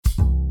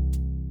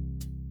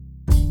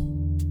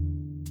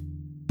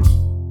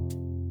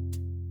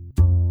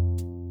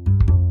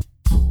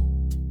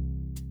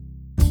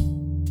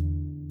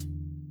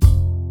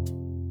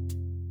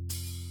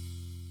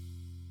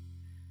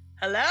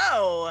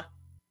Hello.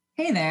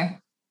 Hey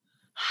there.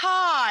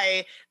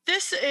 Hi.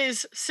 This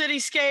is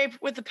Cityscape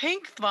with the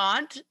pink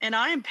font, and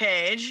I am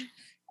Paige.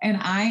 And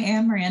I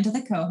am Miranda,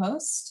 the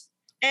co-host.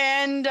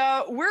 And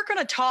we're going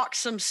to talk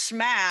some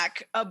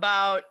smack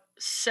about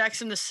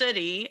Sex and the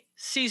City,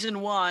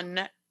 Season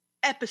 1,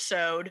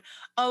 Episode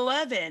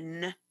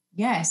 11.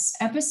 Yes,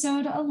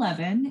 Episode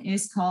 11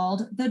 is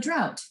called The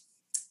Drought.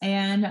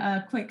 And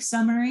a quick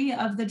summary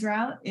of The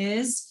Drought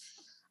is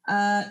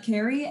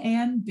Carrie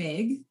and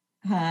Big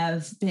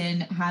have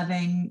been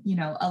having,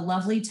 a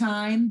lovely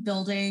time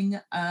building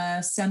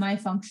a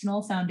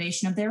semi-functional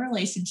foundation of their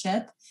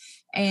relationship.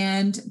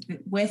 And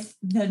with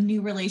the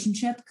new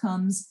relationship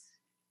comes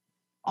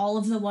all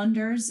of the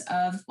wonders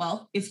of,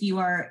 well, if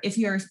you're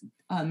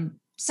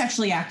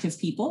sexually active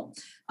people,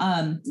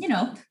 a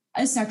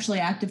sexually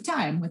active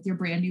time with your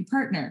brand new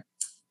partner.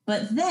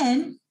 But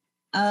then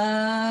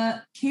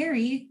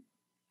Carrie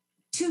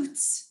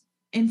toots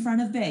in front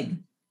of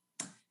Big,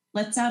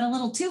 lets out a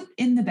little toot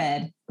in the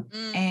bed.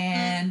 Mm-hmm.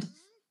 And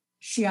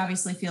she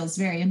obviously feels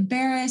very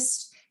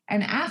embarrassed.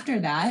 And after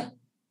that,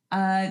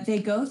 they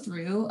go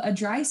through a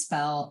dry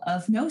spell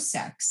of no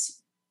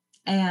sex.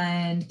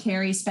 And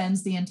Carrie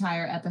spends the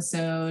entire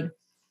episode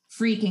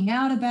freaking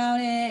out about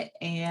it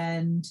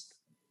and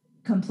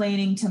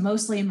complaining to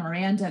mostly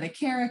Miranda, the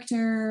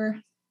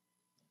character.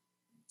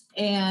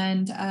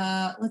 And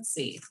let's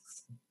see,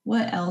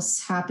 what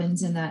else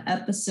happens in that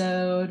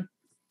episode?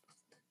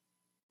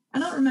 I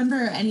don't remember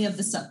any of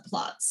the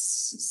subplots.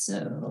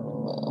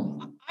 So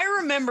I don't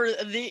remember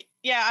any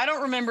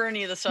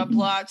of the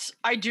subplots.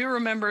 I do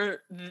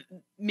remember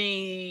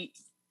me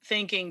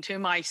thinking to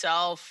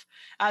myself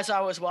as I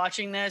was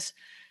watching this,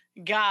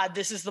 God,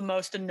 this is the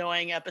most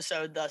annoying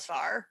episode thus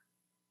far.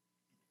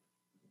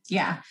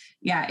 Yeah,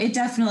 it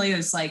definitely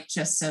was like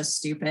just so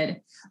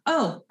stupid.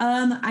 So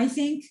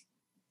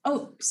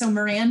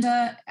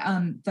Miranda,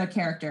 the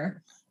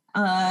character,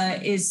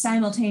 is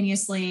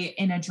simultaneously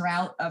in a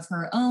drought of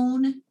her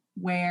own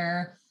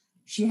where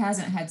she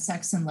hasn't had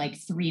sex in like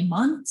 3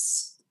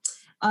 months.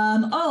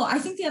 I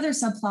think the other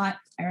subplot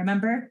I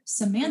remember,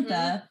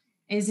 Samantha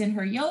is in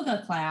her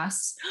yoga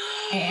class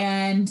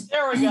and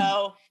there we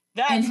go.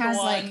 And has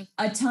like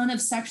a ton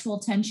of sexual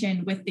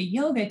tension with the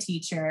yoga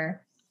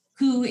teacher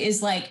who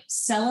is like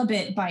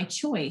celibate by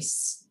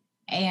choice.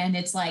 And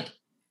it's like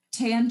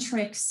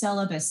tantric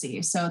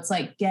celibacy. So it's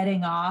like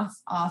getting off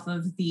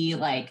of the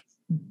like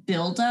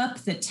build up,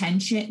 the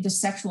tension, the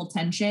sexual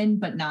tension,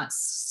 but not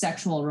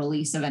sexual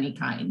release of any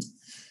kind.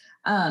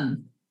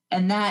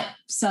 And that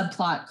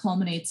subplot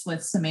culminates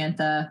with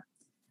Samantha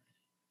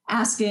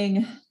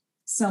asking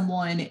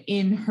someone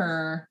in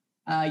her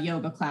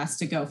yoga class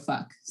to go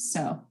fuck.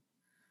 So,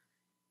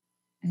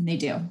 and they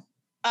do.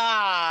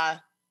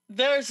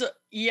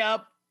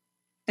 Yep.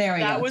 There we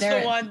go. That was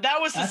the one. That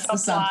was the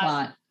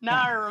subplot.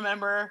 Now I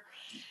remember.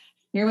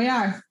 Here we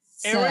are.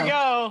 Here we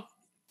go.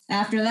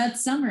 After that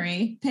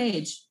summary,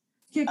 Paige,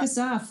 kick us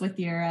off with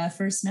your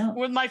first note.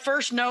 With my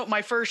first note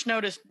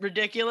is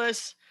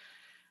ridiculous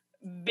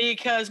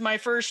because my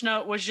first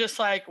note was just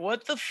like,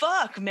 what the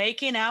fuck?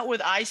 Making out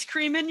with ice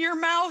cream in your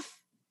mouth?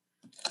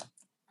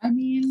 I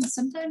mean,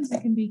 sometimes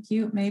it can be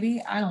cute,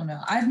 maybe. I don't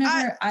know.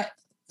 I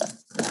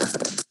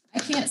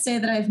can't say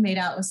that I've made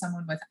out with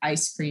someone with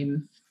ice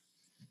cream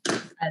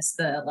as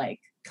the like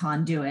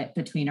conduit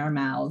between our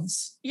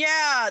mouths.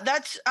 Yeah,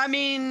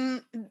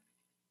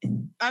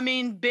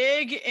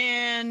 Big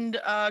and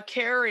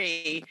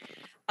Carrie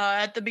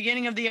at the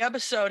beginning of the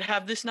episode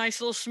have this nice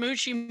little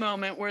smoochy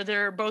moment where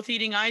they're both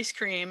eating ice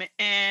cream,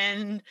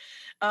 and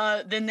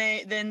then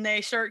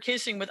they start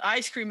kissing with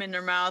ice cream in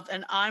their mouth,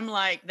 and I'm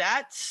like,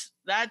 that's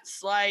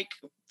like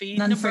feeding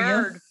None a for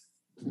bird.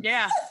 You.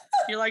 Yeah,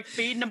 you're like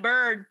feeding a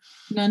bird.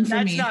 None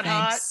for me. That's not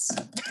thanks.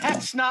 hot.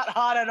 That's not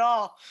hot at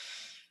all.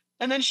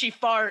 And then she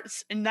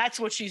farts, and that's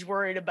what she's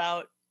worried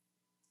about.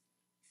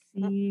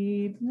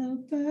 Feed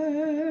the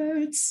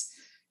birds.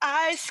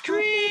 Ice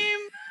cream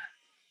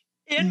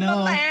in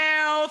my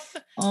mouth.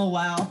 Oh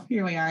wow,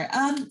 here we are.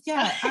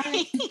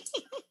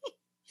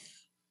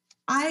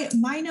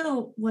 My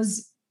note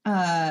was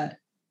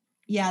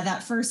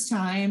that first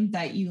time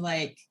that you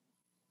like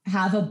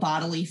have a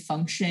bodily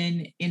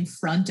function in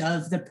front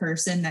of the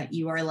person that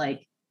you are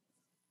like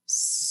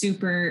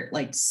super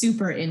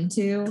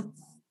into.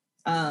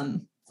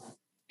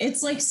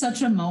 It's like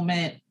such a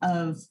moment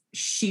of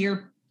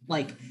sheer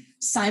like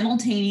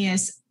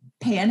simultaneous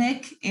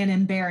panic and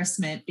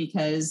embarrassment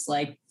because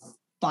like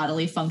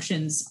bodily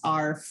functions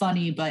are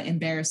funny but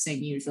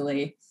embarrassing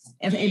usually,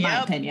 in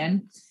my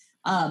opinion.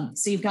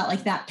 So you've got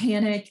like that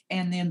panic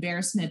and the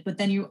embarrassment, but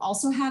then you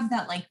also have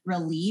that like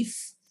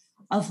relief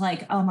of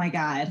like, oh my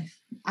God,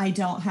 I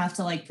don't have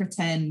to like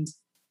pretend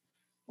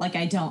like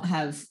I don't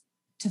have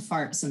to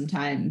fart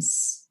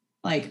sometimes.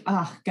 Like,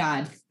 oh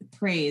God,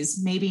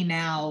 praise. Maybe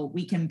now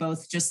we can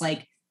both just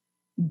like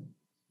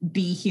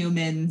be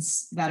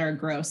humans that are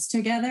gross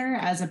together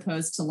as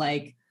opposed to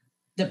like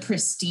the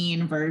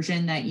pristine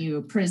version that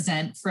you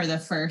present for the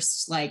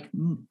first like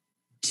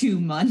 2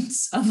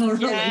 months of a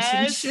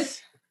relationship.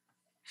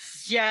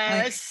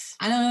 Yes.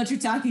 Like, I don't know what you're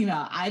talking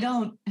about. I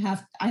don't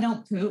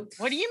poop.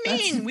 What do you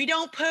mean? We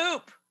don't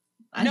poop.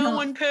 No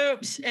one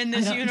poops in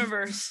this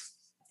universe.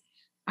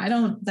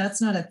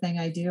 That's not a thing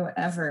I do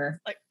ever.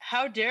 Like,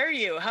 how dare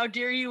you? How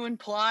dare you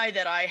imply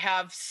that I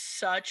have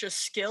such a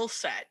skill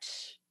set?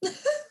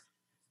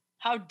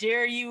 How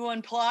dare you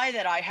imply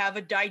that I have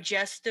a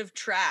digestive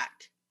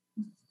tract?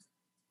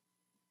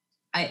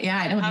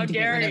 I don't need to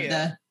get rid of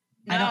the.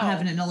 No. I don't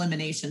have an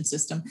elimination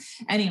system.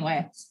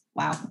 Anyway,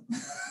 wow.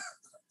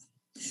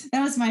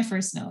 That was my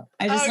first note.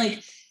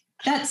 I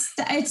just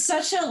it's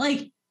such a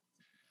like.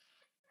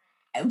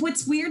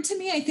 What's weird to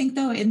me, I think,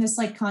 though, in this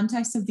like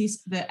context of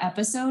the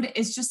episode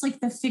is just like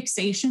the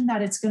fixation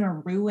that it's going to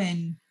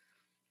ruin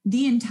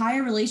the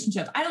entire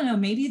relationship. I don't know.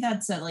 Maybe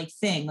that's a like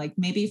thing. Like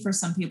maybe for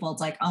some people,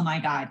 it's like, oh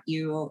my God,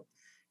 you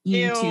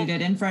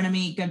tooted in front of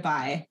me.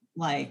 Goodbye.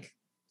 Like,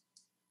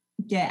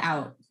 get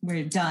out.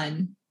 We're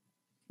done.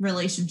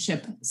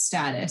 Relationship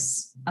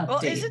status update.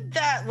 Well, isn't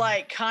that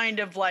like kind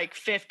of like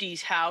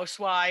 50s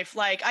housewife?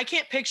 Like, I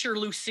can't picture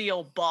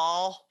Lucille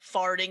Ball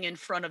farting in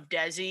front of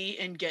Desi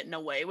and getting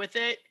away with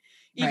it,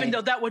 even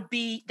though that would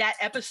be that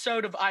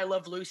episode of I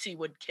Love Lucy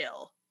would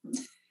kill.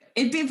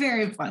 It'd be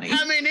very funny.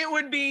 I mean, it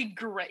would be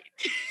great.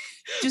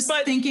 Just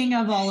thinking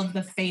of all of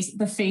the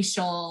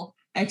facial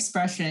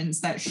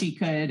expressions that she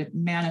could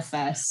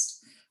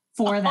manifest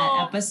for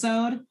that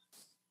episode.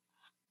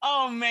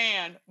 Oh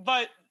man,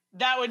 but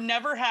that would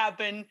never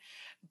happen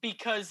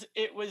because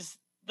it was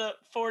the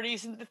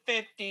 40s and the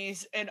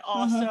 50s. And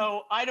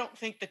also, I don't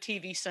think the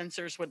TV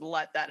censors would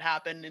let that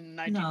happen in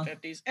the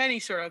 1950s. No. Any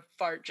sort of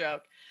fart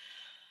joke.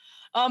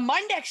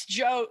 My next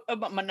joke,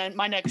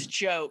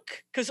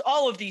 because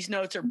all of these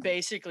notes are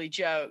basically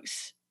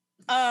jokes.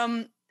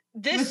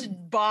 This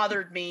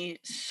bothered me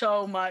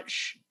so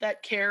much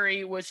that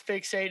Carrie was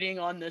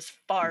fixating on this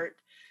fart.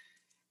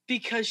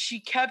 Because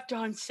she kept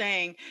on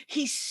saying,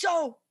 he's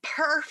so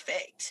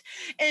perfect.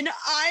 And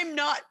I'm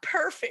not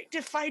perfect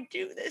if I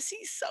do this.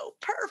 He's so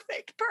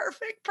perfect.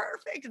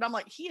 And I'm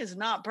like, he is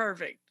not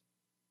perfect.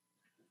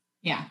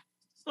 Yeah.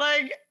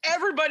 Like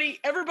everybody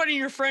in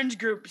your friends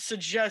group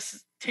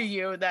suggests to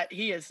you that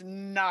he is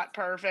not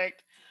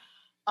perfect.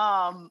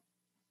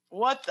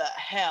 What the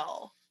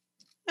hell?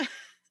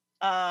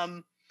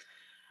 Right.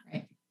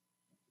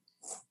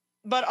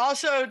 But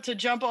also to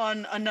jump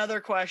on another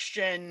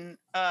question,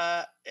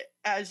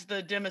 as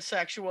the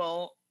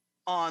demisexual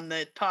on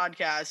the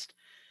podcast,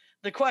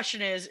 the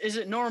question is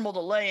it normal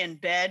to lay in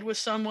bed with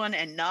someone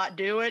and not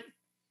do it?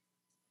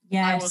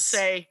 Yes. I will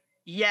say,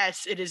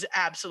 yes, it is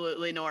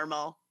absolutely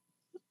normal.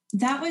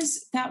 That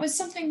was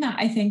something that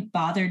I think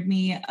bothered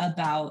me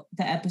about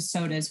the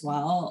episode as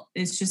well.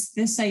 It's just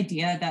this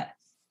idea that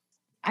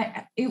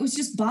it was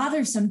just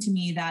bothersome to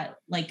me that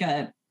like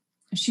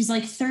she's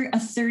like a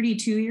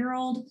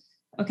 32-year-old.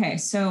 Okay,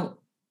 so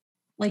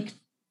like,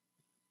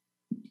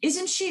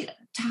 isn't she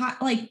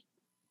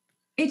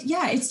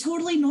it's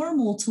totally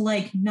normal to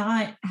like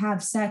not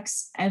have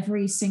sex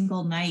every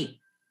single night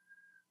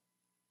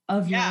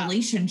of your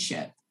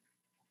relationship.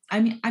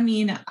 I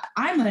mean,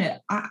 I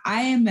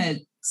am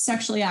a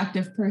sexually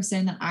active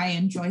person. I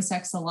enjoy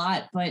sex a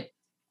lot, but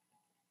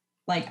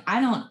like,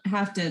 I don't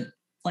have to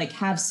like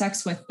have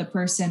sex with the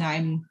person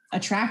I'm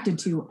attracted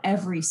to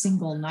every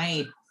single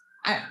night.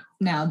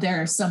 Now,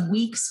 there are some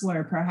weeks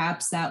where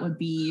perhaps that would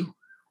be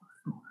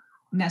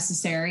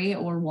necessary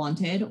or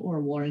wanted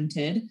or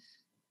warranted,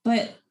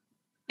 but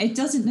it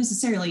doesn't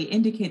necessarily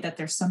indicate that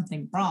there's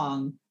something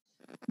wrong.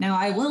 Now,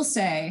 I will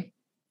say,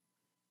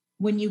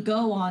 when you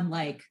go on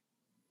like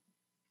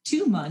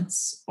 2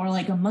 months or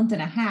like a month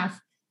and a half,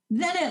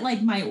 then it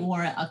like might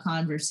warrant a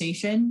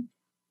conversation.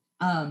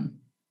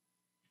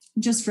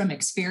 Just from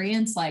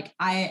experience, like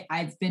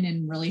I've been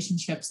in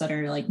relationships that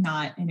are like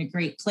not in a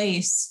great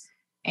place.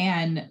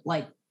 And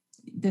like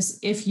this,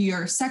 if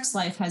your sex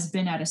life has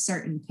been at a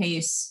certain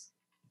pace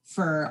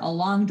for a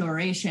long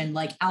duration,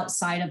 like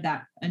outside of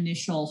that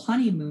initial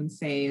honeymoon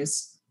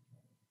phase,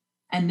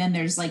 and then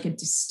there's like a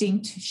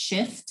distinct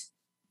shift,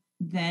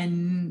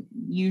 then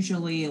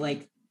usually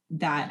like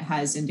that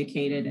has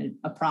indicated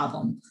a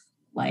problem,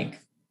 like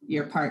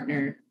your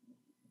partner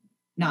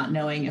not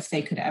knowing if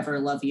they could ever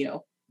love you,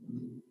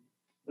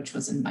 which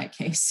was in my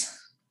case.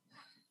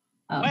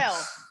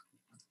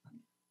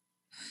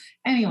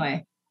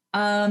 Anyway,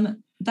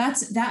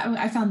 that's that.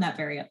 I found that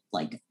very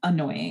like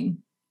annoying.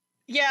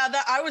 Yeah,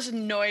 that I was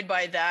annoyed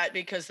by that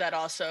because that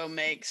also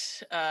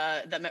makes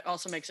a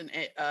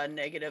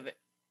negative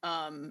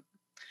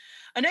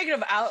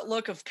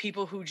outlook of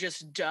people who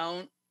just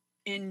don't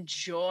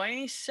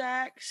enjoy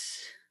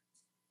sex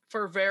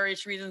for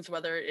various reasons,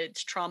 whether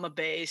it's trauma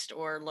based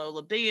or low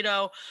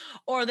libido,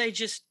 or they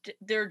just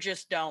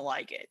don't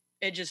like it.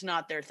 It's just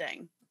not their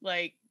thing.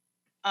 Like,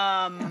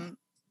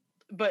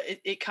 but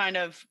it kind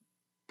of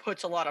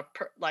puts a lot of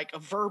like a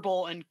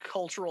verbal and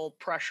cultural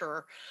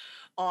pressure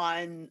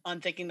on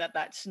thinking that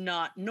that's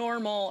not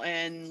normal.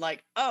 And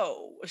like,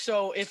 oh,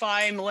 so if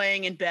I'm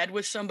laying in bed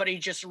with somebody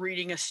just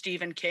reading a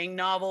Stephen King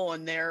novel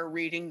and they're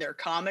reading their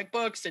comic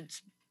books,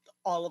 it's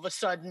all of a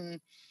sudden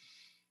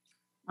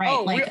right?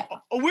 Oh, like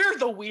we're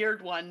the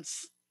weird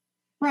ones.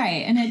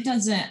 Right. And it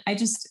doesn't, I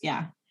just,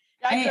 yeah.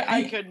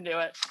 I couldn't do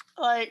it.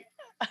 Like,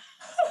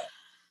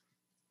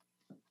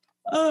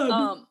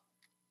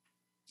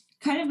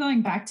 kind of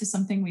going back to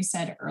something we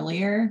said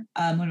earlier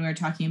when we were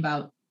talking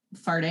about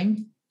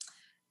farting,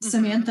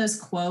 Samantha's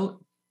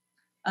quote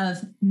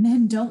of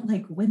men don't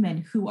like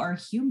women who are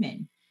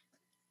human.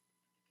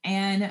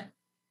 And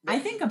I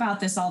think about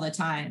this all the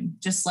time,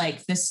 just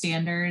like the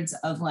standards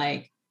of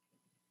like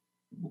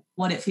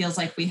what it feels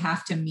like we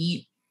have to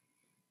meet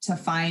to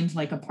find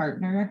like a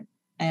partner.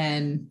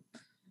 And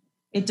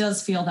it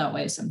does feel that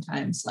way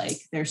sometimes. Like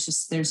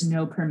there's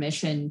no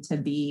permission to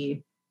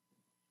be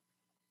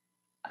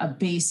a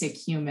basic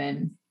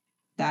human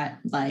that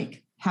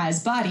like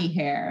has body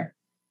hair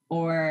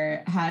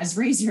or has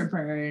razor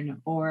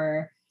burn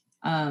or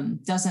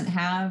doesn't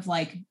have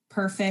like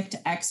perfect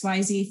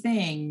XYZ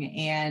thing.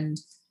 And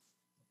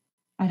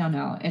I don't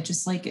know, it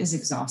just like is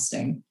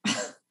exhausting.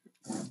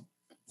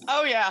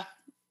 Oh yeah,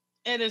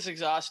 it is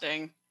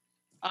exhausting.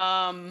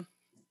 I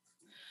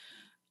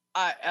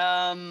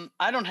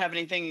don't have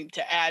anything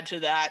to add to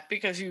that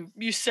because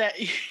you said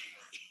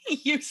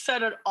you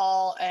said it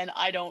all, and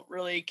I don't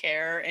really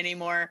care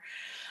anymore.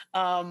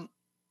 I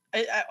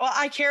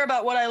care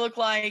about what I look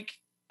like.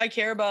 I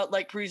care about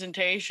like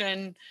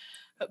presentation,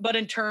 but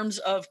in terms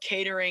of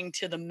catering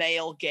to the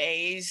male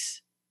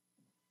gaze,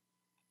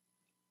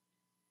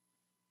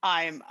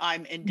 I'm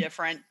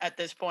indifferent at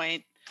this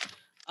point.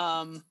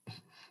 That's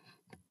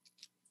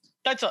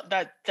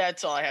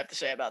all I have to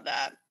say about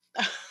that.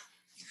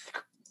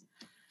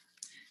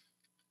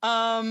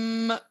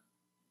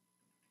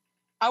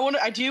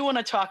 I do want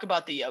to talk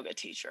about the yoga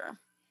teacher.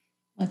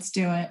 Let's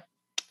do it.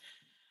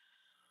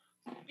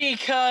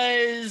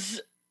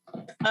 Because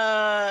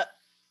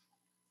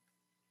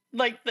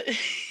like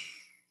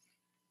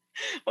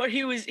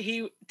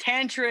he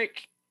tantric,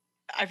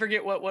 I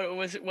forget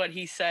what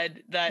he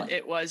said that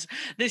it was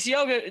this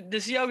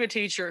yoga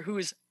teacher who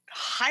is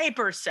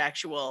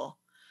hypersexual.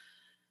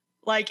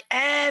 Like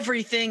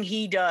everything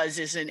he does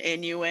is an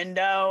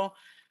innuendo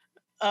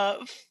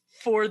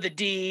for the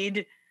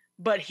deed,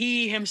 but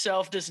he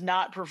himself does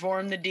not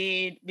perform the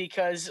deed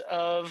because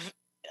of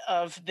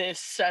this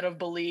set of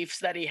beliefs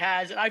that he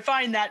has. And I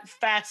find that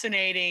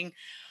fascinating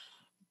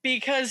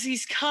because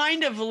he's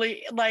kind of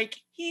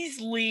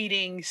he's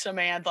leading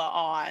Samantha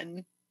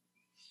on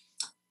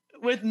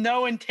with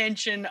no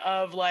intention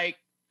of like.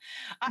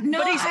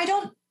 No,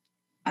 I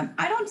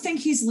don't think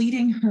he's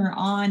leading her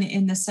on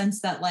in the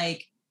sense that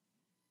like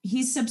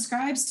he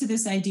subscribes to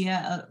this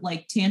idea of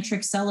like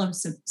tantric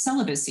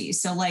celibacy.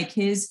 So like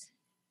his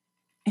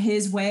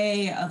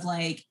way of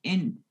like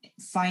in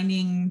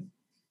finding,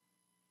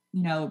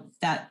 you know,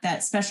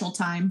 that special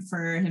time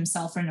for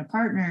himself and a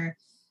partner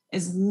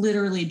is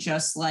literally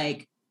just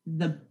like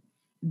the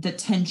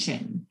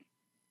tension.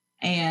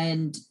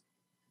 And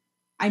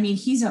I mean,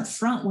 he's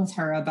upfront with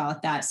her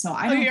about that. So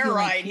I don't. You're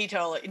right. He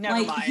totally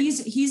never mind.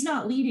 He's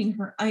not leading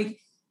her. Like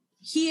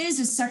he is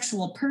a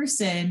sexual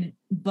person,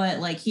 but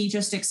like he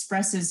just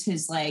expresses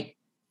his like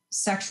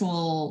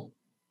sexual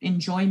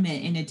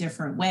enjoyment in a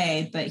different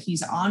way. But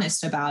he's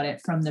honest about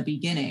it from the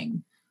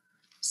beginning.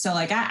 So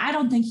like I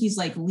don't think he's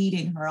like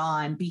leading her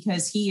on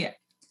because he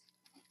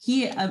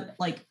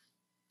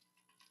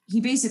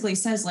basically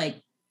says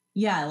like,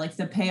 yeah, like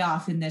the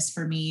payoff in this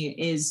for me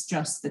is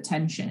just the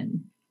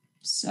tension.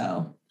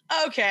 So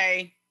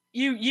okay,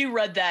 you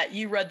read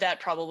that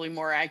probably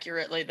more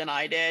accurately than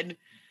I did.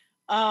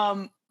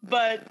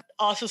 But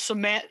also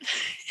Samantha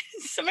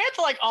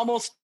like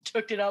almost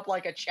took it up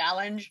like a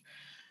challenge,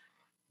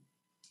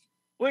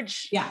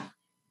 which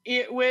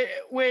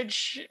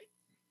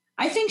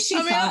I think she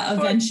thought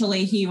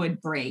eventually he would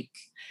break.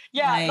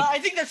 Yeah, like, I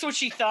think that's what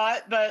she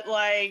thought, but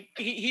like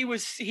he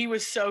was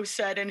so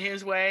set in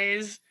his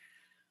ways.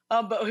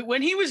 But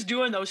when he was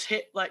doing those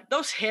hip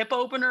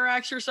opener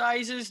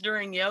exercises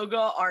during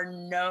yoga are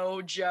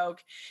no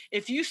joke.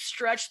 If you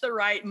stretch the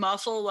right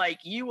muscle, like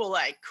you will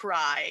like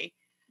cry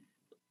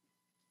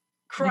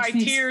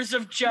tears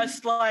of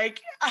just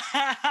like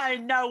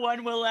no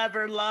one will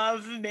ever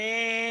love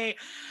me.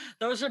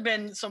 Those have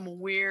been some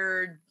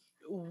weird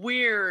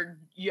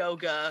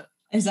yoga.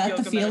 Is that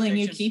the feeling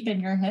you keep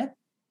in your hip?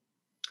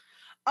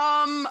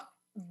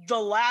 The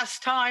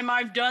last time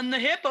I've done the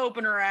hip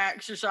opener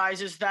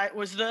exercises, that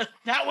was the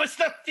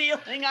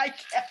feeling I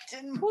kept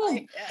in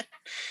my head.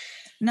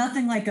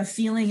 Nothing like a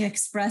feeling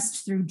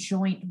expressed through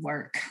joint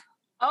work.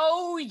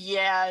 Oh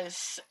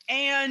yes,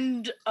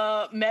 and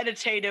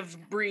meditative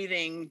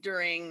breathing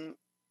during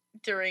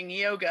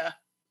yoga.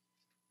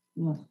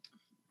 Yeah.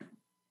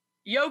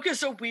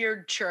 Yoga's a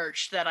weird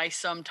church that I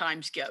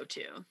sometimes go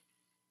to.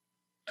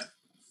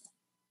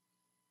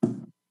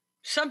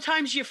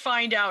 Sometimes you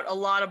find out a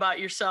lot about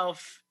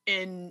yourself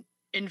in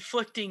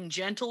inflicting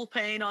gentle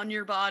pain on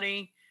your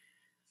body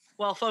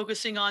while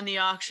focusing on the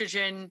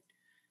oxygen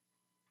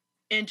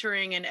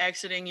entering and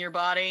exiting your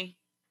body.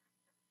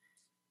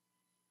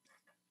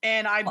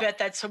 And I bet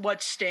that's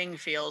what Sting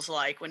feels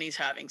like when he's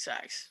having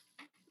sex.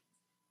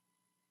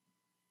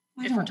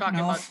 If we're talking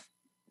about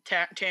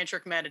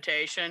tantric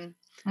meditation.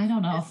 I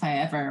don't know if I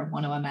ever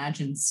want to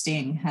imagine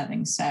Sting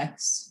having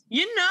sex.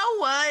 You know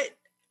what?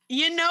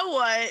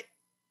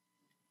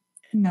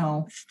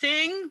 No.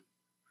 Sting,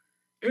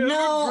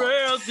 No. every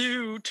breath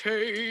you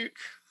take.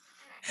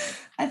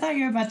 I thought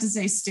you were about to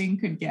say Sting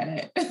could get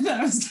it.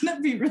 That was going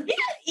to be really...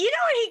 Yeah, you know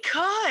what? He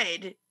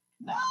could.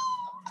 No.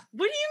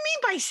 What do you mean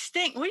by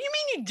Sting? What do you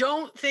mean you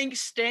don't think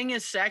Sting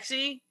is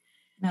sexy?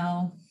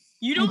 No.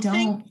 You don't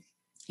think...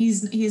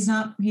 He's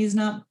not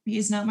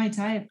my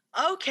type.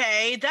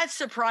 Okay, that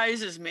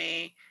surprises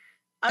me.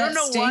 I That don't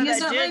know Sting why is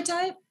that not did. my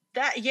type?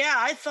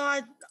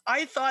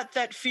 I thought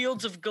that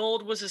Fields of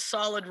Gold was a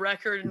solid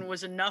record and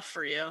was enough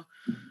for you.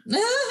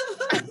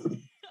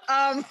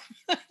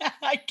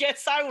 I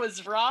guess I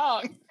was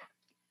wrong.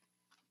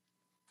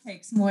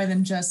 Takes more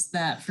than just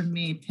that from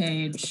me,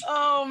 Paige.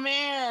 Oh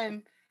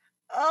man.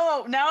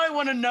 Oh, now I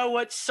want to know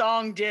what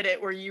song did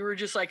it where you were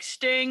just like,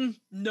 Sting,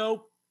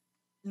 nope.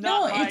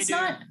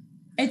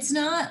 It's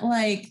not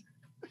like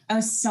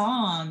a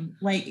song.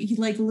 Like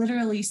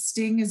literally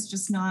Sting is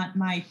just not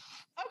my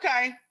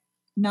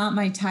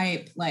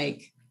type.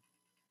 Like,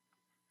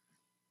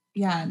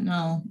 yeah,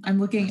 no. I'm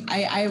looking,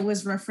 I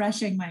was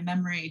refreshing my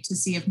memory to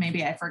see if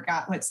maybe I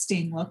forgot what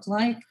Sting looked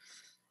like.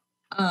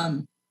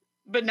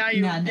 But now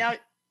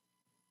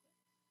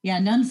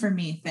none for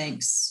me,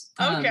 thanks.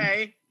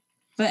 Okay.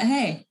 But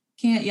hey,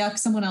 can't yuck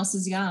someone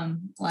else's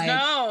yum. Like,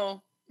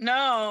 no.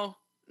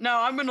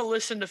 I'm gonna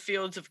listen to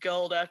Fields of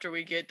Gold after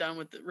we get done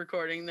with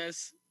recording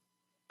this.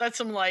 That's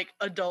some like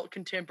adult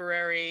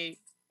contemporary,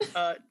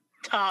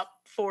 top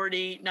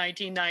 40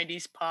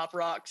 1990s pop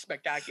rock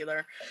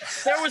spectacular.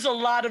 There was a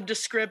lot of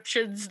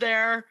descriptions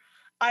there.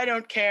 I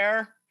don't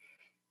care.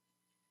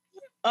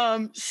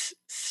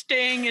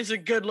 Sting is a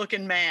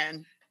good-looking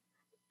man.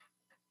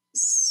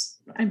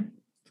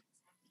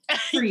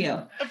 For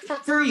you.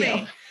 for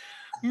you.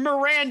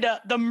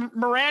 Miranda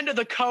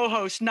the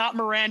co-host, not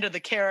Miranda the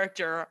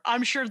character.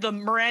 I'm sure the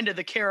Miranda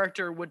the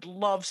character would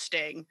love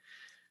Sting,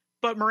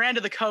 but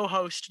Miranda the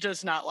co-host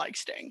does not like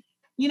Sting.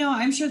 You know,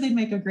 I'm sure they'd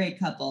make a great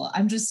couple.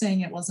 I'm just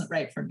saying it wasn't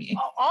right for me.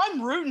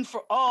 I'm rooting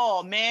for...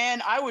 Oh,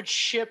 man, I would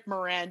ship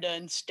Miranda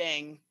and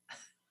Sting.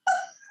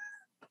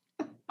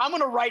 I'm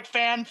going to write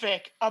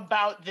fanfic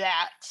about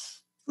that.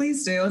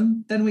 Please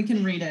do. Then we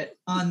can read it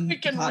on the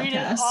podcast. We can read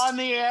it on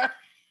the air.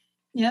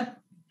 Yep.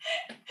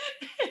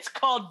 It's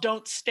called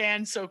Don't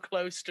Stand So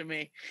Close to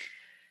Me.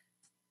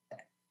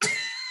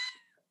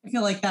 I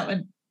feel like that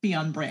would be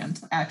on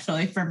brand,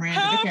 actually, for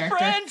Miranda the character.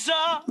 Friends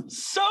are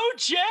so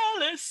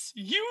jealous.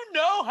 You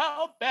know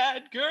how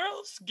bad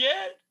girls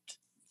get.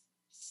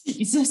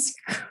 Jesus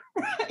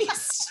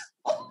Christ.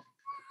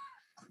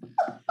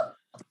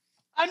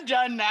 I'm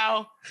done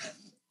now.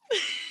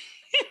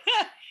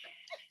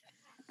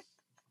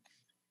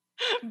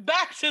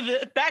 Back to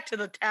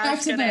the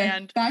task at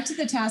hand. Back to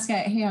the task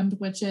at hand,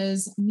 which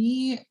is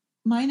me.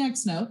 My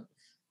next note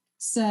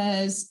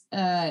says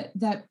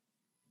that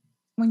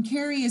when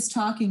Carrie is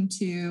talking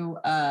to,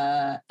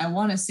 I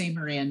want to say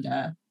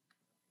Miranda,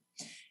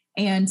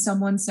 and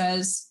someone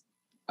says,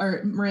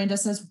 or Miranda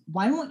says,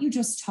 "Why won't you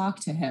just talk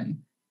to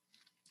him?"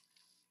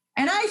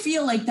 And I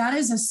feel like that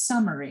is a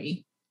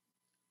summary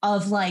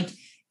of like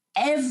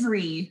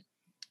every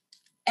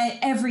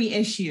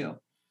issue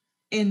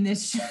in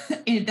this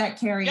that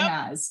Carrie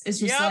has. It's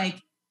just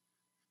like,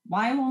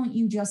 why won't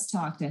you just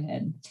talk to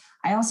him?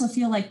 I also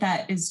feel like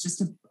that is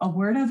just a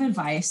word of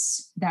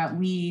advice that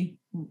we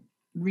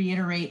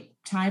reiterate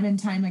time and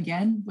time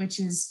again, which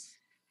is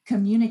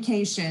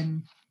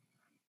communication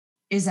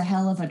is a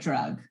hell of a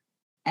drug.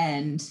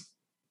 And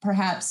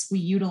perhaps we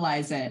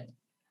utilize it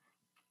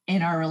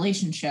in our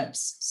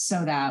relationships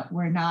so that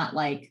we're not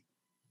like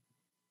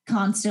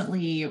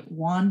constantly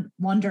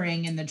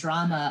wondering in the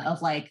drama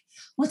of like,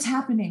 what's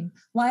happening?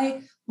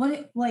 Why,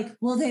 like,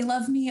 will they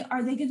love me?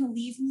 Are they going to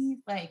leave me?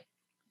 Like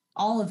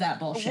all of that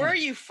bullshit. Where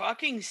you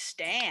fucking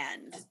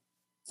stand?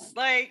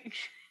 Like,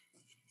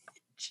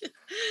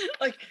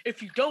 like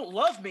if you don't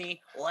love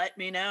me, let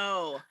me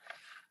know.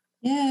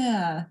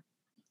 Yeah.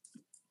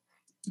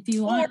 If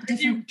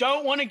you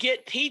don't want to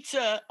get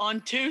pizza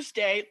on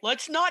Tuesday,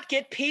 let's not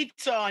get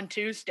pizza on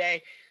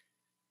Tuesday.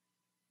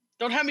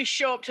 Don't have me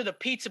show up to the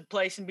pizza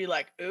place and be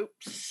like,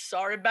 oops,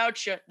 sorry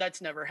about you.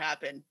 That's never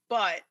happened.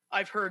 But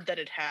I've heard that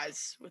it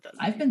has with us.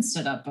 I've been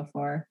stood up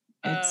before.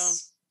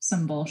 It's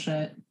some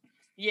bullshit.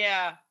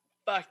 Yeah,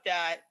 fuck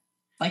that.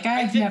 Like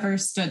I've never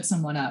stood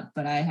someone up,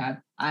 but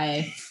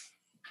I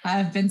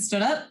have been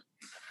stood up.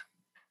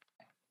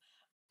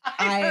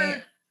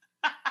 I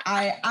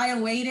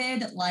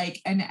waited like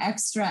an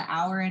extra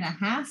hour and a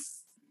half,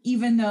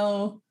 even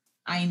though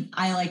I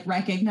like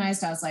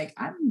recognized I was like,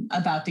 I'm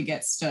about to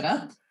get stood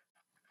up.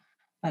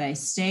 But I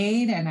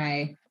stayed and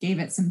I gave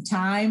it some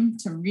time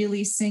to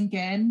really sink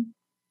in.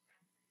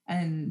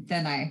 And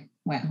then I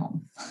went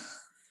home.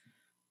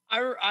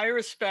 I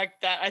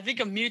respect that. I think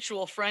a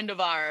mutual friend of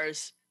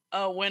ours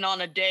went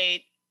on a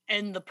date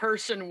and the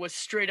person was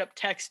straight up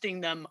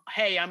texting them,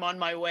 hey, I'm on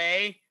my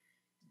way,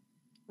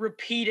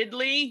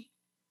 repeatedly.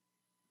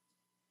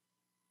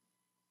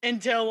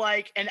 until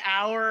like an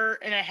hour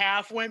and a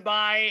half went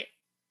by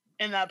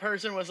and that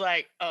person was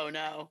like, oh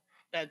no,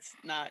 that's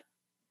not,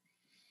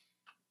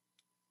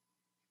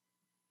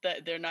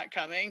 that they're not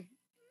coming.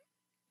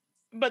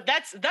 But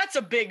that's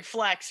a big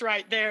flex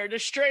right there, to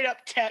straight up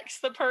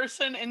text the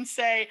person and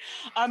say,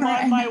 I'm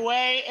on my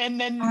way,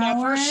 and then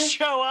never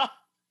show up.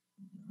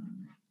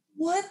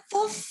 What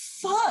the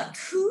fuck?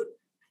 Who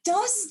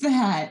does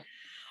that?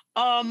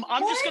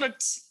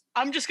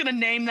 I'm just gonna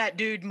name that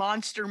dude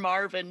Monster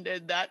Marvin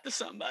did that to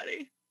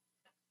somebody.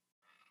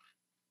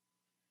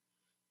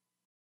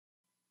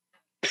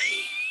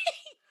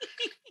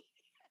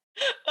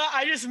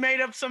 I just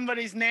made up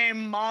somebody's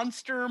name,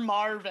 Monster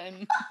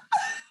Marvin.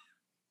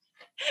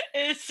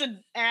 It's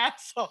an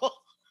asshole.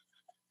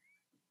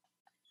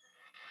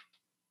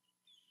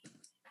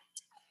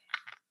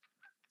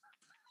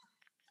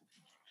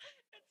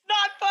 It's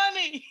not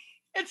funny.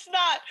 It's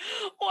not.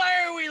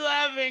 Why are we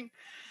laughing?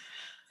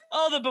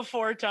 All the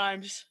before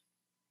times.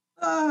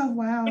 Oh,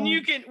 wow.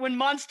 When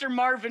Monster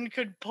Marvin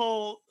could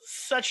pull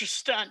such a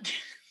stunt.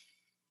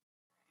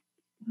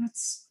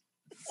 That's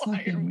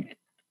fucking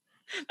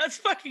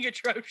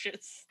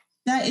atrocious.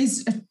 That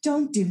is,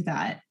 don't do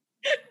that.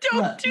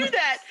 Don't do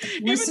that.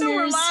 Even though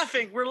we're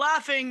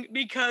laughing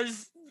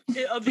because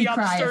of the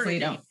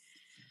absurdity.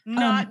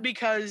 Not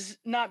because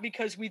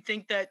we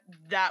think that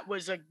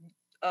was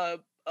a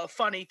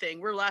funny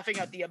thing. We're laughing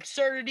at the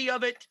absurdity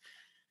of it.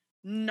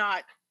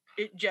 Not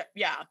it.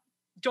 Yeah.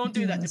 Don't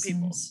do that to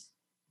people.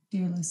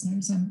 Dear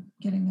listeners, I'm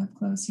getting up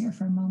close here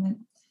for a moment.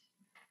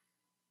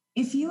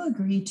 If you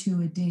agree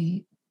to a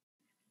date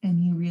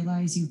and you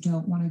realize you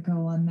don't want to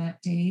go on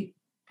that date,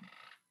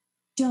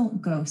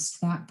 don't ghost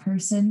that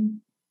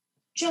person.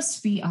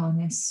 Just be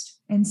honest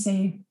and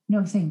say,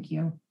 no, thank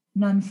you.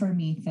 None for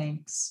me,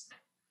 thanks.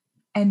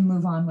 And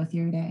move on with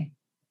your day.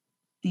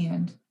 The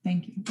end.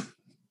 Thank you.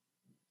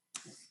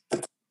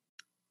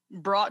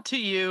 Brought to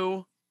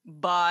you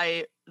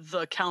by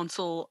the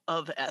Council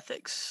of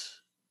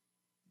Ethics.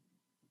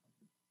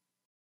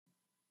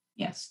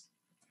 Yes.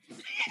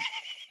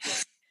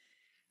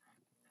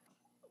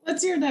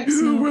 What's your next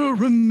You note? will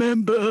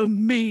remember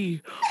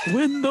me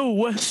when the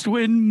west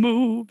wind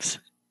moves.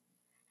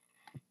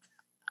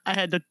 I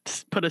had to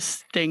put a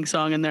Sting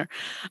song in there.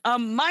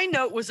 My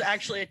note was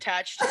actually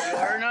attached to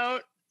your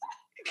note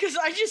because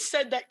I just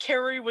said that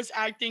Carrie was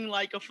acting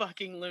like a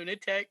fucking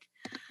lunatic.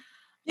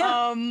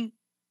 Yeah.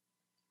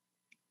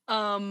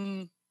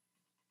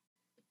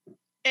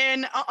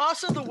 And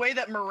also the way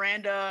that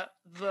Miranda,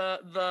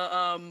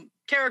 the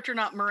character,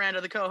 not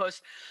Miranda, the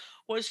co-host,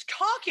 was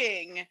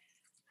talking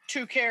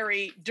to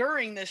Carrie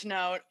during this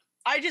note,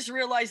 I just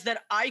realized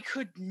that I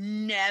could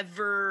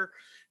never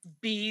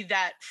be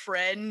that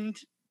friend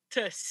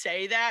to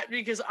say that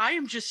because I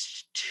am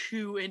just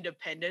too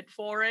independent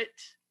for it.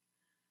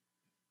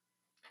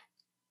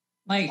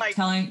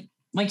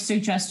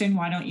 Suggesting,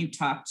 why don't you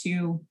talk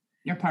to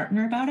your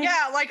partner about it?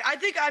 Yeah, I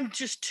think I'm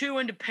just too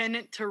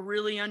independent to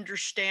really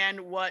understand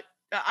what,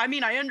 I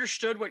mean, I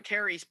understood what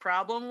Carrie's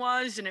problem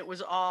was, and it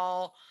was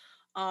all,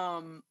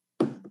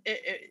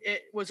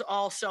 it was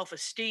all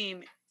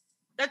self-esteem.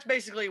 That's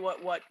basically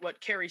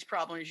what Carrie's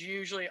problem is,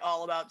 usually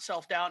all about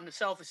self-doubt and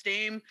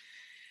self-esteem.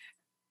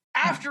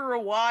 After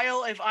a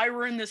while, if I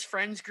were in this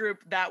friends group,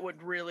 that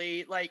would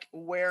really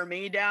wear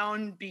me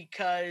down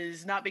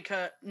because not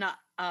because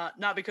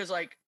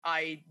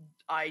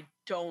I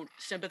don't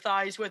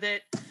sympathize with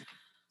it.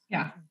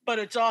 Yeah. But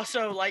it's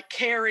also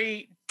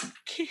Carrie,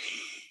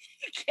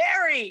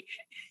 Carrie,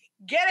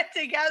 get it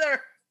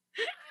together.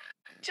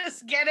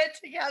 Just get it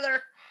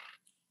together.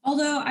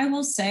 Although I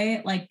will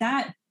say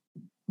that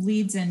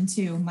leads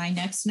into my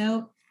next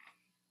note,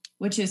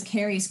 which is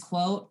Carrie's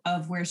quote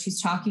of where she's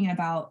talking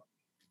about,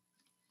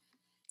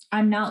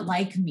 I'm not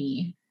like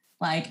me.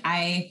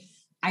 I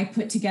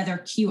put together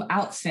cute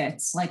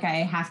outfits. I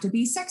have to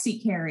be sexy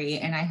Carrie,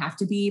 and I have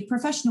to be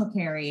professional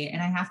Carrie,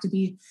 and I have to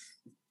be,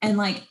 and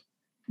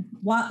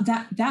what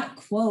that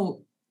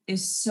quote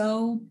is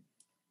so,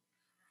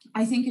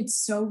 I think it's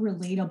so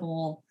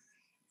relatable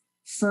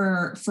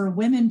for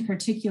women,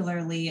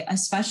 particularly,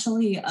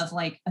 especially of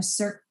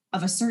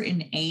a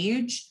certain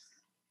age.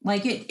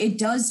 It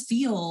does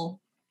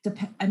feel,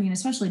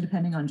 especially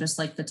depending on just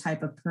the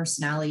type of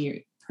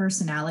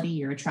personality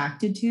you're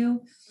attracted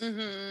to.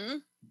 Mm-hmm.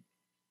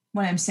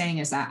 What I'm saying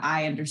is that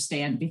I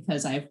understand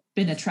because I've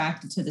been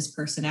attracted to this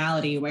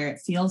personality where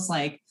it feels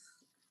like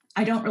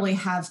I don't really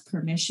have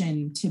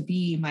permission to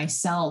be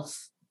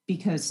myself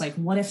because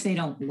what if they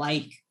don't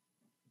like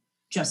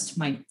just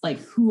my,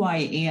 who I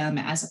am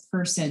as a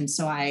person.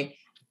 So I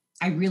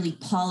really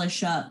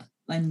polish up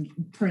and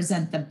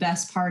present the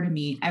best part of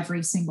me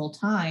every single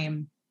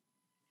time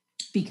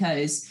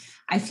because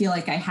I feel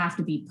like I have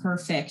to be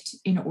perfect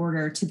in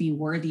order to be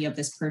worthy of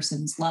this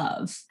person's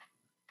love.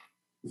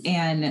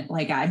 And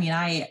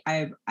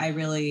I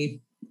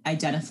really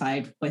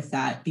identified with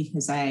that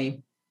because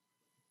I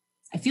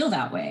feel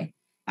that way.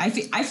 I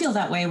feel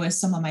that way with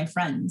some of my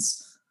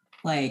friends.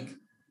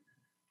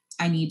 I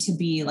I need to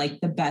be like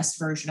the best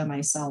version of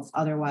myself.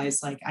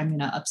 Otherwise, like I'm going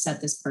to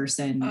upset this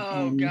person.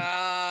 Oh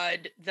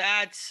God,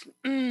 that's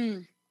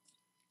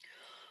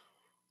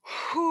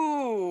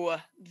who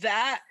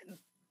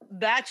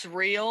that's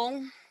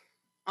real.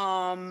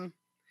 And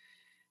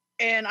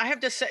I have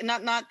to say,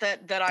 not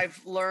that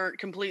I've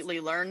completely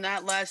learned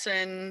that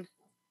lesson,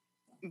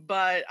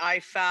 but I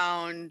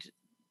found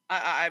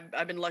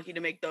I've been lucky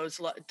to make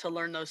to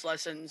learn those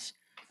lessons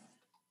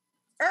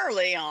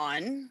early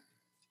on,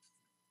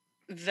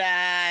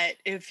 that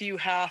if you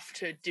have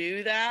to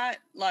do that,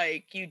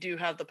 like, you do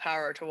have the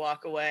power to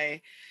walk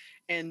away,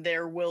 and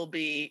there will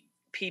be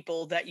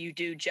people that you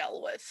do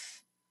gel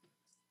with.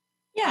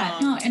 Yeah,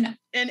 no,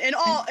 and in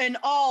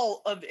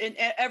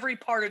every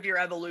part of your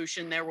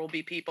evolution, there will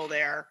be people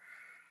there,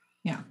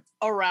 yeah,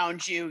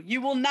 around you.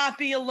 You will not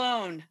be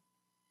alone.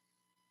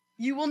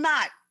 You will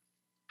not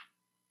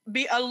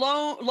be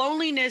alone.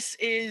 Loneliness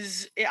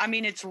is, I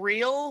mean, it's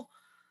real,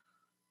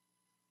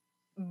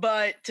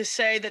 but to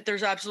say that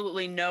there's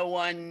absolutely no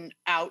one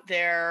out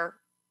there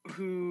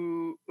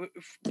who,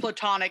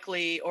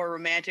 platonically or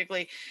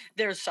romantically,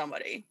 there's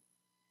somebody.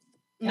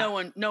 No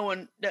one,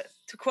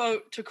 to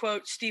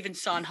quote Stephen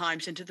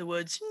Sondheim's Into the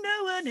Woods,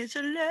 no one is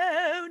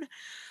alone.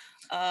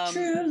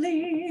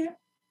 Truly.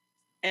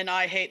 And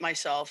I hate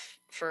myself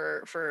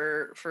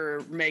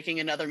for making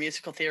another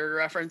musical theater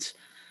reference.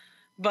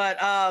 But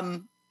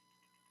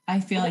I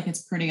feel like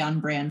it's pretty on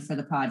brand for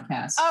the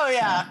podcast. Oh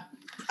yeah. So.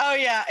 Oh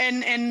yeah.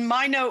 And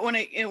my note when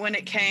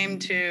it came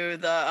to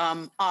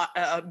the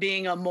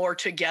being a more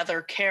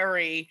together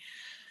Carrie,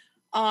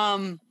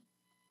 when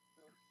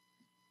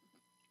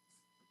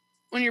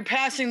you're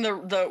passing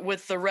the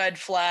with the red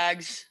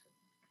flags,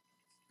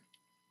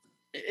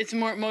 it's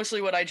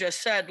mostly what I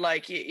just said.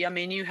 Like, I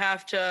mean, you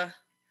have to.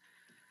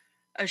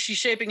 She's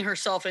shaping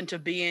herself into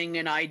being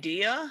an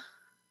idea,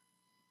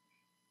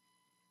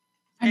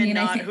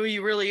 not who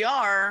you really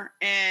are,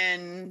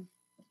 and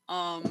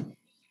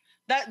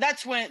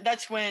that's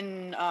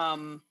when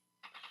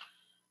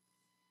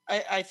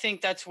I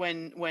think that's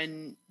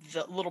when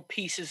the little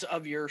pieces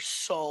of your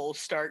soul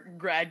start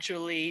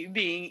gradually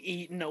being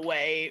eaten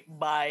away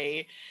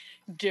by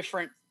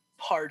different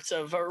parts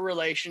of a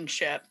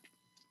relationship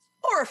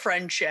or a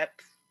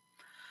friendship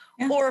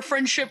or a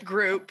friendship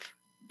group,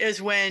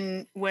 is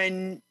when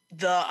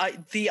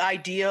the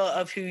idea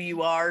of who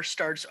you are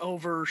starts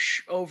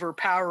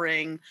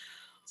overpowering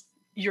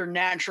your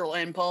natural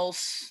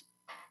impulse,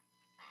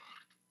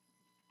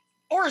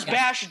 or is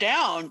bashed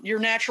down. Your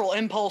natural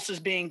impulse is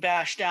being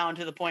bashed down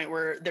to the point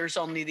where there's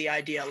only the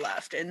idea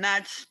left. And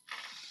that's,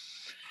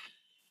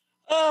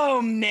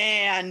 oh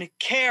man,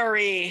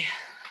 Carrie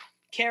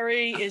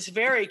is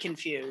very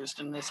confused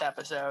in this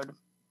episode.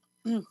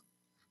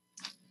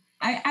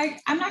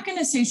 I'm not going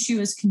to say she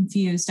was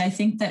confused. I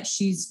think that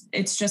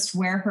it's just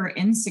where her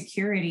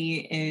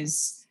insecurity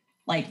is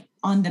like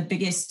on the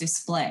biggest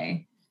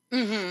display.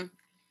 Mm-hmm.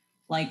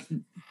 Like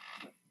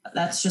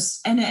that's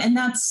just, and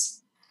that's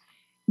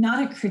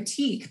not a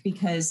critique,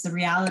 because the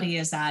reality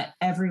is that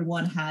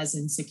everyone has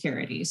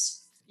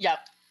insecurities. Yep.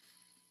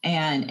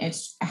 And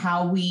it's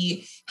how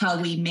we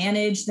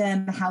manage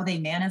them, how they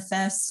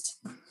manifest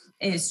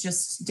is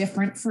just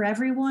different for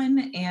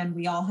everyone. And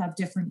we all have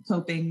different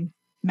coping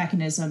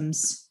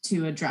mechanisms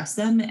to address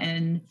them,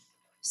 and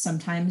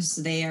sometimes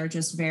they are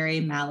just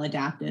very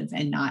maladaptive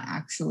and not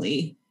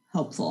actually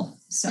helpful.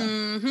 So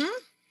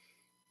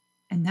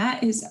and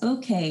that is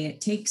okay.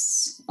 It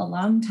takes a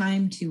long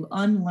time to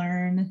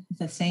unlearn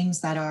the things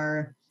that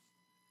are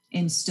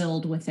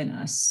instilled within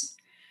us.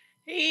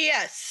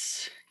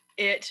 Yes,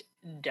 it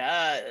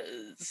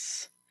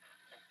does.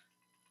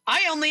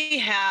 I only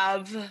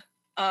have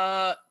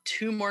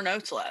 2 more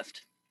notes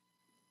left.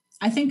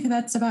 I think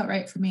that's about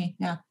right for me.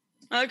 Yeah.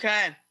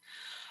 Okay.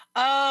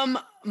 I'm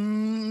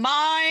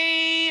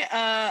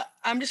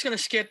just going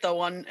to skip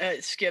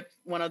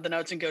one of the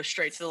notes and go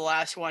straight to the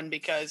last one,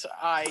 because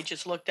I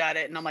just looked at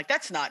it and I'm like,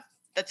 that's not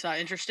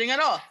interesting at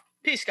all.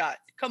 P. Scott,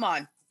 come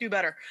on, do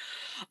better.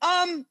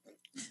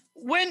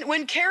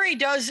 When Carrie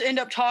does end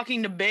up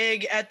talking to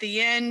Big at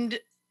the end,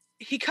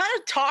 he kind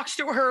of talks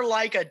to her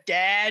like a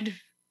dad.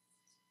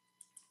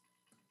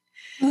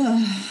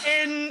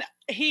 And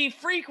he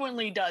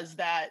frequently does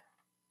that.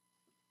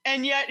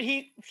 And yet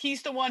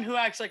he's the one who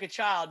acts like a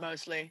child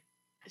mostly,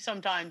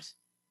 sometimes.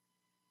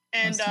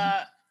 And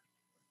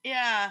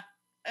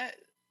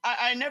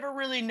I never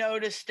really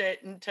noticed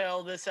it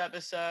until this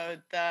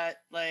episode,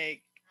 that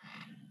like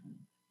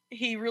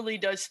he really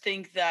does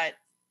think that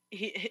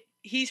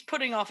he's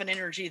putting off an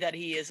energy that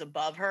he is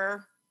above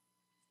her.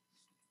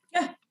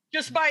 Yeah.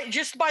 Just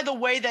by the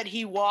way that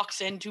he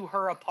walks into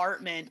her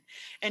apartment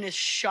and is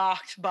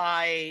shocked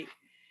by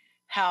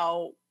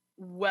how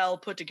well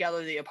put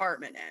together the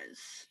apartment is.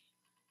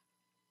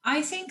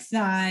 I think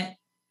that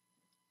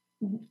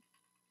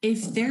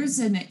if there's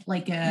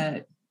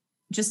a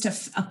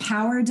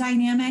power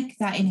dynamic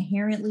that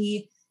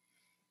inherently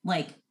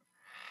like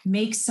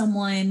makes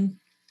someone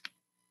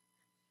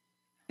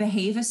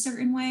behave a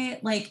certain way,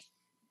 like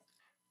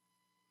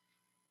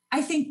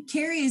I think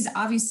Carrie is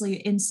obviously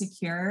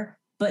insecure,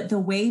 but the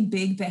way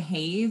Big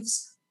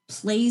behaves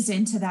plays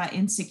into that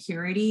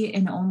insecurity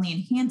and only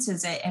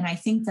enhances it. And I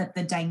think that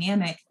the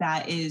dynamic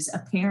that is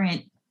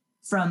apparent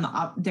from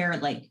their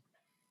like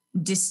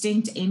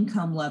distinct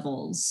income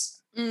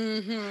levels.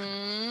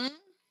 Mm-hmm.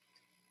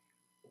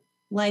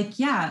 Like,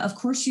 yeah, of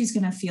course she's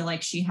going to feel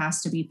like she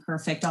has to be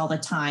perfect all the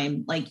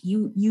time. Like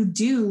you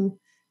do,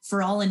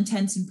 for all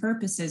intents and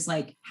purposes,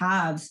 like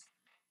have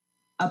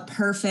a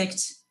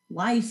perfect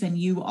life, and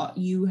you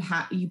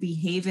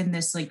behave in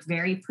this like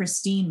very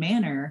pristine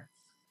manner,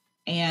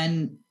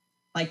 and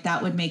like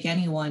that would make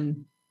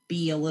anyone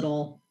be a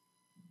little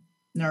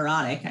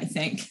neurotic, I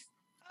think.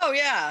 Oh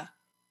yeah,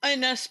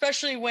 and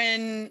especially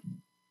when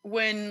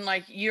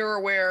like you're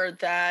aware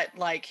that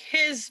like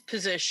his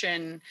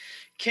position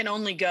can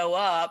only go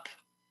up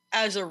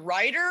as a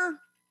writer,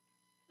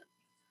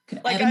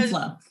 like ebb and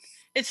flow.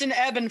 It's an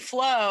ebb and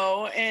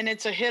flow, and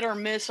it's a hit or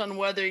miss on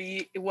whether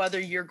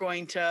you're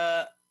going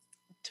to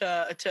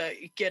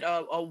get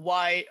a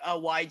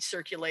wide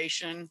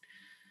circulation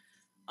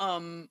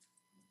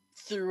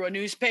through a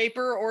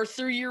newspaper or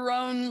through your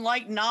own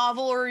like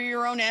novel or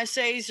your own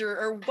essays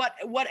or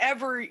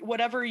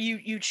whatever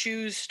you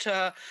choose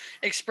to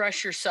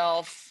express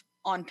yourself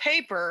on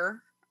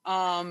paper.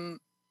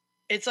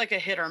 It's like a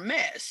hit or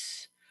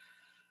miss.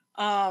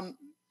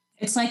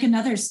 It's like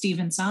another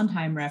Stephen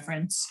Sondheim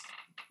reference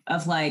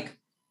of like,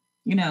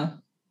 you know,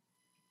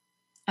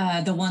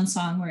 the one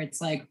song where it's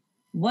like,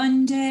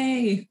 one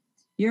day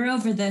you're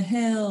over the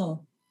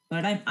hill,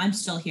 but I'm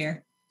still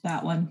here.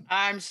 That one.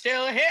 I'm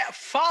still here.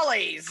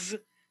 Follies.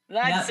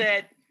 That's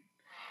it.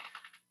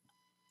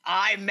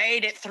 I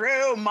made it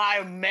through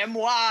my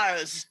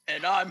memoirs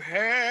and I'm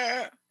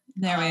here.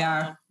 There we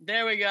are.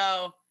 There we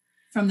go.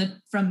 From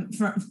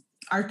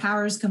our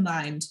powers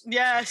combined.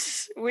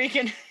 Yes, we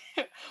can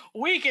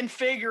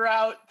figure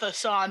out the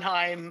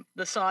Sondheim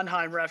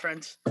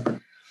reference.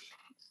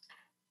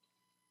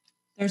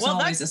 There's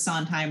always a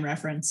Sondheim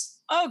reference.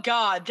 Oh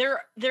God, there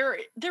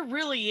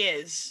really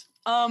is.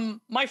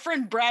 My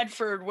friend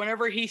Bradford,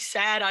 whenever he's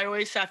sad, I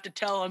always have to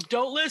tell him,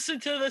 don't listen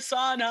to the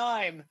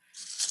Sondheim.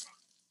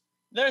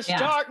 There's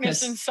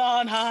darkness in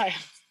Sondheim.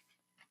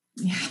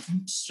 Yeah,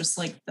 it's just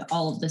like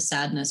all of the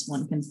sadness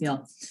one can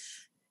feel.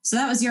 So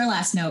that was your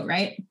last note,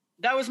 right?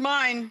 That was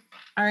mine.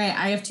 All right,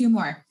 I have two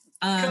more.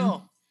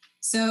 Cool.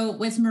 So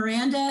with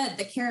Miranda,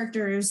 the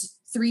character's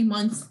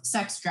 3-month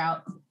sex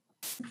drought,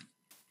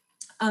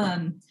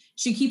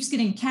 she keeps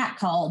getting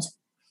catcalled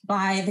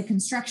by the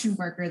construction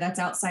worker that's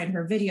outside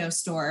her video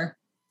store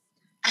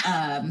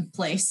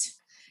place.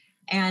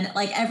 And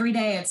like every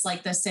day it's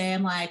like the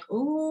same, like,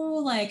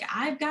 oh, like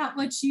I've got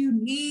what you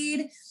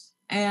need.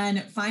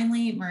 And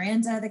finally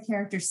Miranda, the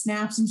character,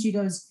 snaps and she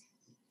goes,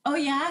 oh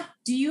yeah,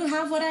 do you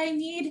have what I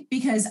need?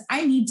 Because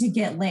I need to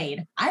get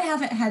laid. I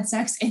haven't had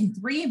sex in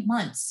 3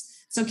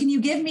 months. So can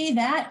you give me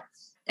that?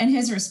 And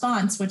his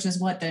response, which is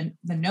what the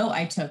note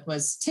I took,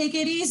 was, take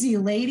it easy,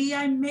 lady,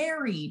 I'm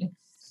married.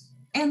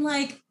 And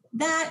like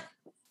that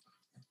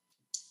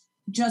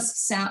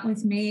just sat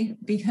with me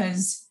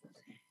because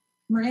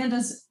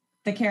Miranda's,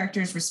 the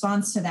character's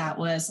response to that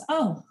was,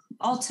 oh,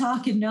 all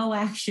talk and no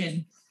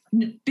action.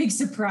 Big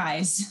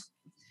surprise.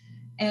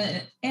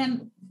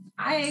 And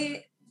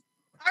I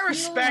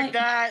respect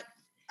that.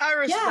 I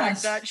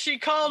respect that. She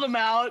called him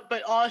out,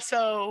 but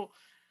also,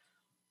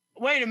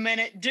 wait a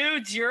minute,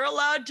 dudes, you're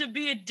allowed to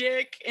be a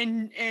dick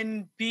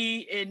and be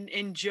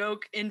in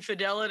joke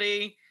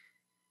infidelity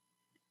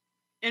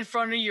in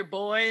front of your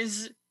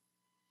boys.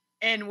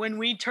 And when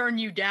we turn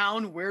you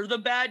down, we're the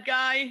bad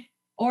guy.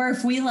 Or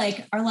if we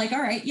like are like,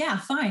 all right, yeah,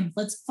 fine,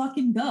 let's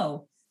fucking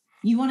go.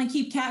 You want to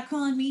keep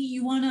catcalling me?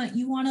 You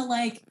want to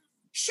like,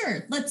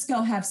 sure, let's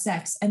go have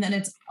sex. And then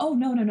it's, oh,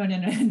 no.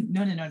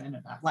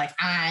 Like,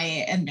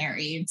 I am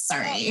married.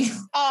 Sorry.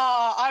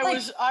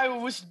 I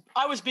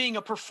was being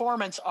a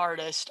performance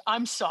artist.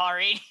 I'm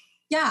sorry.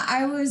 Yeah,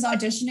 I was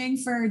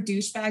auditioning for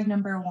douchebag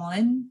number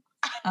 1.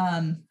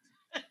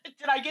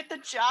 Did I get the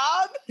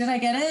job? Did I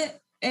get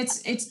it?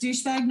 It's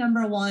douchebag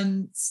number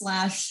 1 /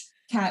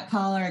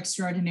 catcaller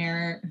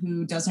extraordinaire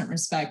who doesn't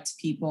respect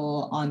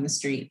people on the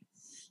street.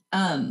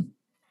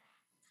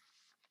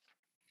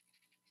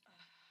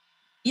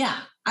 Yeah,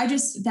 I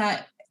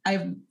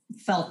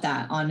felt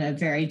that on a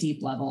very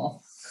deep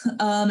level.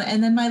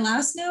 And then my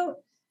last note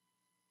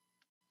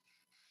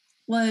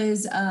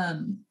was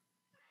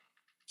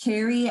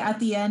Carrie at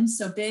the end.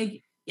 So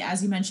Big,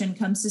 as you mentioned,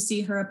 comes to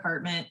see her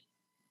apartment,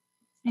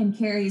 and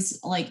Carrie's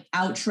like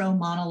outro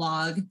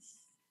monologue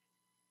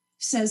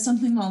says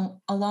something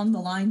along the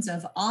lines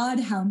of, odd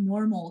how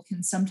normal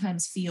can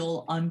sometimes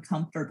feel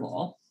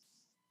uncomfortable.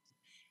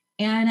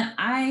 And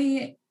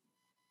I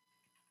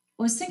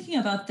was thinking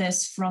about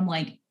this from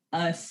like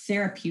a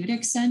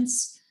therapeutic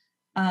sense,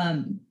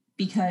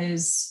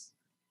 because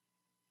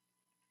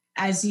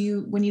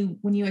when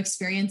you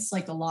experience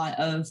like a lot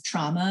of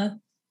trauma,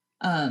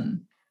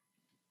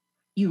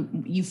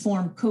 you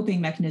form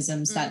coping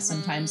mechanisms that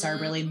sometimes are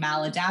really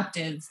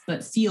maladaptive,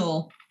 but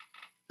feel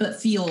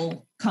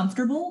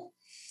comfortable.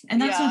 And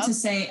that's not to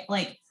say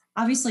like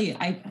obviously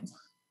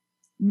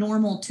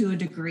normal to a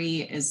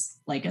degree is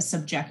like a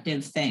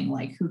subjective thing,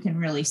 like who can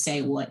really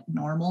say what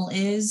normal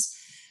is.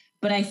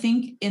 But I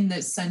think in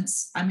the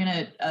sense, I'm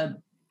going to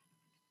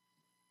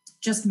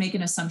just make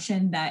an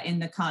assumption that in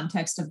the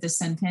context of the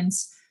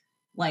sentence,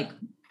 like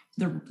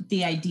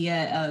the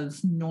idea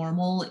of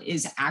normal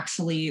is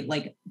actually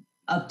like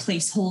a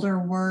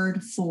placeholder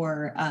word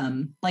for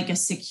like a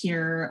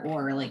secure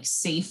or like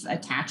safe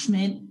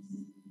attachment.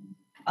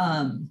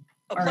 A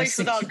place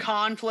without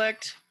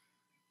conflict.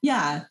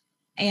 Yeah.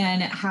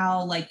 And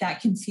how like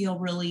that can feel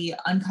really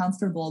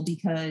uncomfortable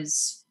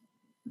because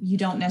you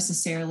don't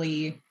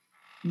necessarily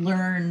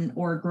learn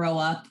or grow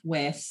up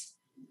with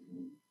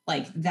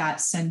like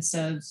that sense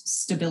of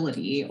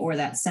stability or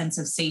that sense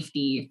of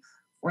safety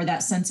or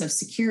that sense of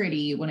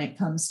security when it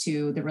comes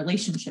to the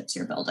relationships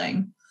you're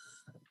building.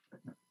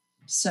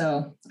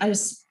 So I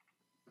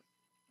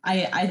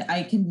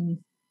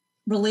can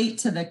relate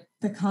to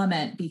the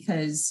comment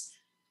because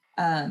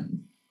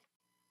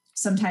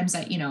sometimes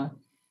I,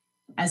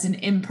 as an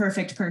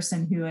imperfect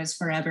person who is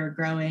forever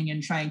growing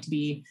and trying to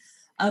be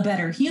a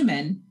better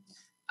human,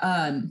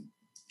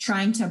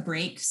 trying to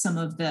break some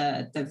of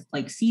the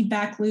like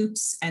feedback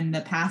loops and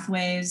the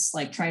pathways,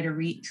 like trying to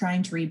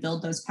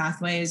rebuild those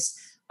pathways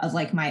of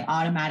like my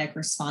automatic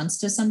response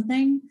to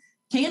something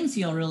can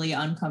feel really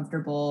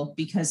uncomfortable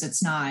because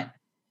it's not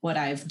what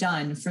I've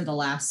done for the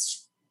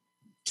last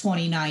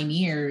 29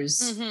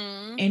 years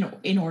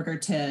in order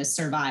to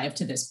survive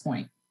to this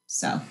point.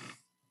 So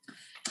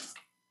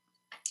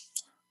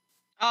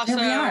also,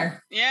 there we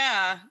are.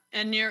 Yeah.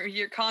 And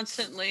you're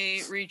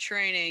constantly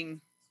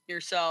retraining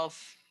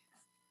yourself.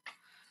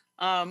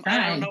 I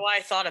don't know why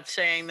I thought of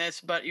saying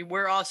this, but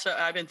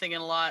I've been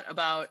thinking a lot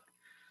about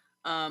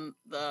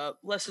the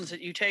lessons that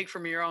you take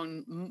from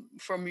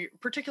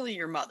particularly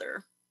your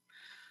mother.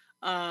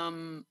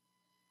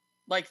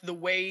 Like the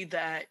way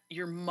that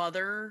your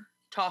mother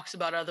talks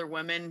about other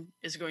women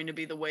is going to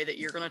be the way that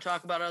you're going to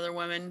talk about other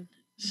women.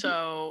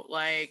 So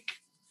like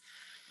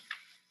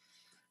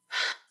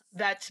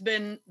that's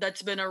been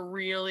a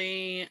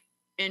really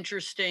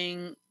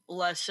interesting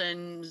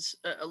lesson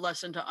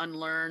to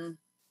unlearn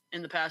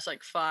in the past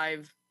like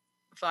five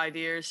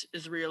years,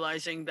 is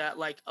realizing that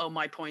like, oh,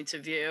 my points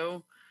of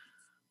view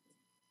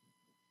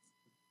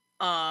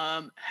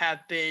have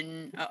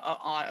been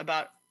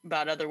about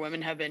other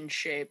women have been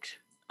shaped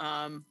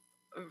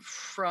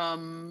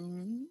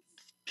from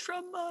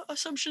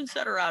assumptions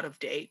that are out of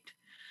date,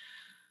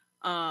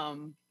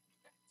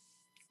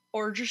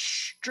 or just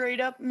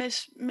straight up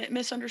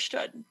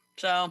misunderstood.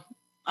 So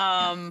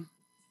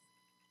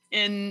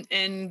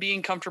in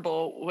being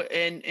comfortable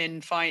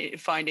in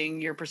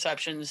finding your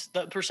perceptions,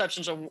 the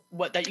perceptions of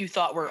what that you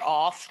thought were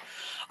off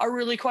are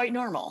really quite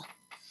normal.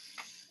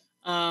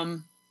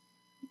 So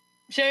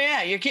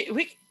yeah,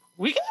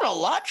 we got a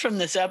lot from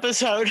this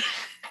episode.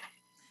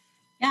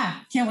 Yeah,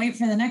 can't wait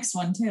for the next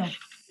one too.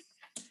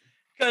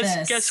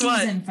 Because guess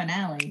what?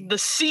 The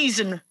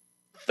season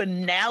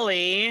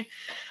finale.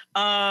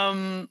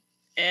 There's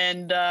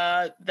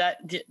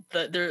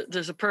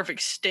a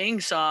perfect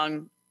Sting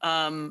song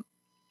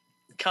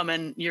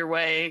coming your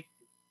way.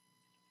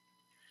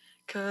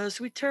 'Cause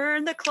we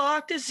turn the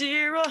clock to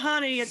zero,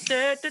 honey,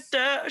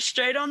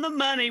 straight on the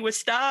money. We're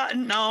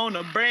starting on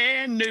a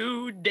brand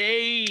new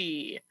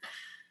day.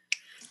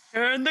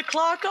 Turn the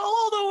clock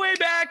all the way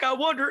back. I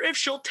wonder if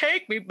she'll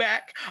take me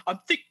back. I'm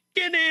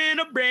thinking in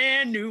a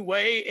brand new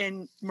way.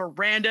 And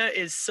Miranda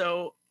is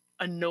so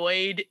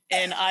annoyed,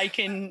 and I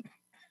can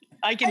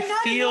feel. I'm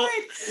not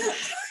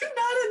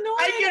annoyed.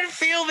 I can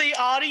feel the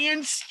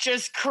audience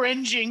just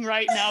cringing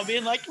right now,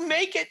 being like,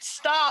 "Make it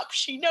stop!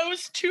 She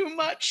knows too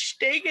much.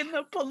 Sting and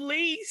the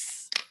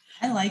police."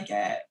 I like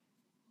it.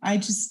 I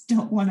just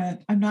don't want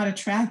to. I'm not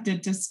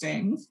attracted to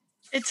Sting.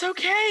 It's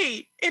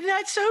okay, and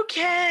that's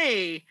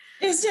okay.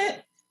 Is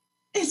it?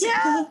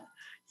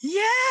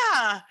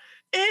 Yeah,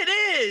 it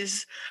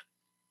is.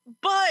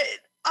 But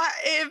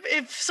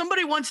if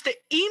somebody wants to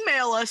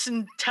email us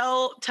and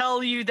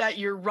tell you that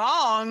you're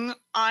wrong,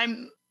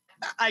 I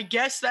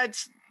guess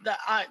that's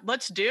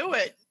let's do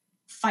it.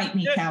 Fight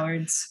me,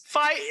 cowards.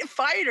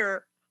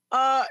 Fighter.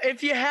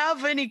 If you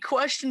have any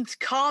questions,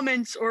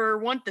 comments, or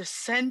want to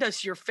send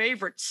us your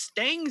favorite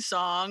Sting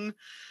song,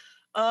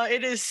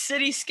 it is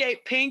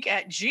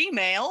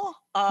cityscapepink@gmail.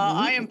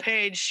 I am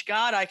Paige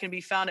Scott. I can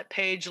be found at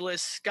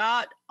Pageless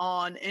Scott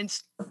on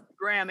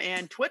Instagram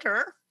and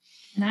Twitter.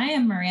 And I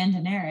am Miranda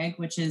and Erig,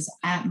 which is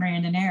at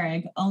Miranda and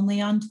Erig, only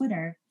on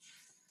Twitter.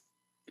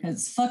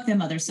 Because fuck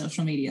them other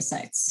social media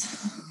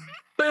sites.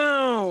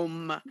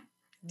 Boom.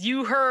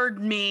 You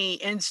heard me,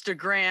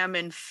 Instagram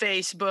and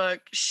Facebook.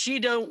 She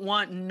don't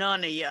want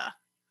none of ya.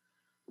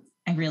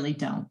 I really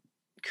don't.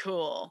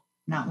 Cool.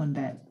 Not one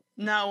bit.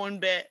 Not one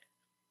bit.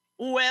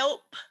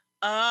 Welp,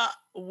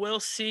 we'll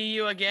see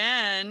you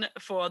again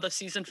for the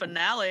season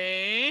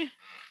finale.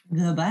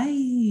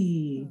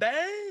 Goodbye.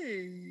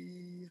 Bye.